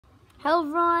Hello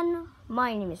everyone,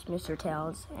 my name is Mr.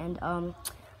 Tails, and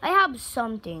I have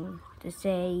something to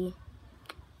say,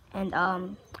 and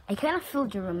I kind of feel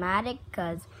dramatic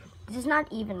because this is not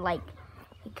even like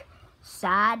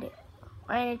sad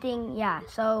or anything. Yeah,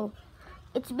 so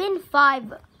it's been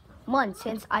 5 months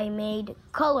since I made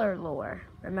Color Lore.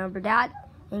 Remember that?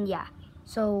 And yeah,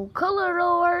 so Color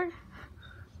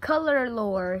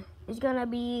Lore is gonna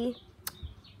be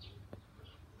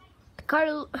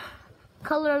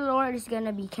Color Lore is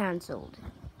gonna be canceled.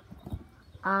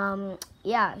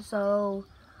 Yeah, so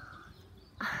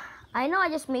I know I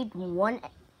just made one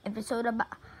episode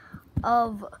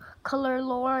of Color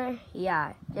Lore.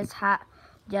 Yeah,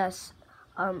 just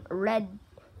red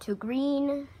to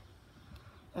green,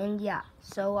 and yeah.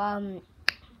 So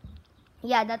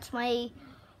yeah, that's my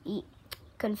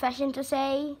confession to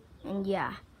say, and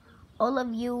yeah, all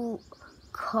of you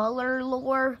Color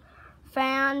Lore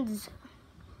fans,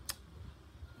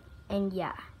 and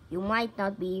yeah, you might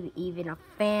not be even a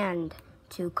fan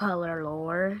to Color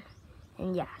Lore.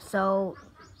 And yeah, so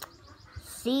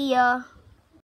see ya.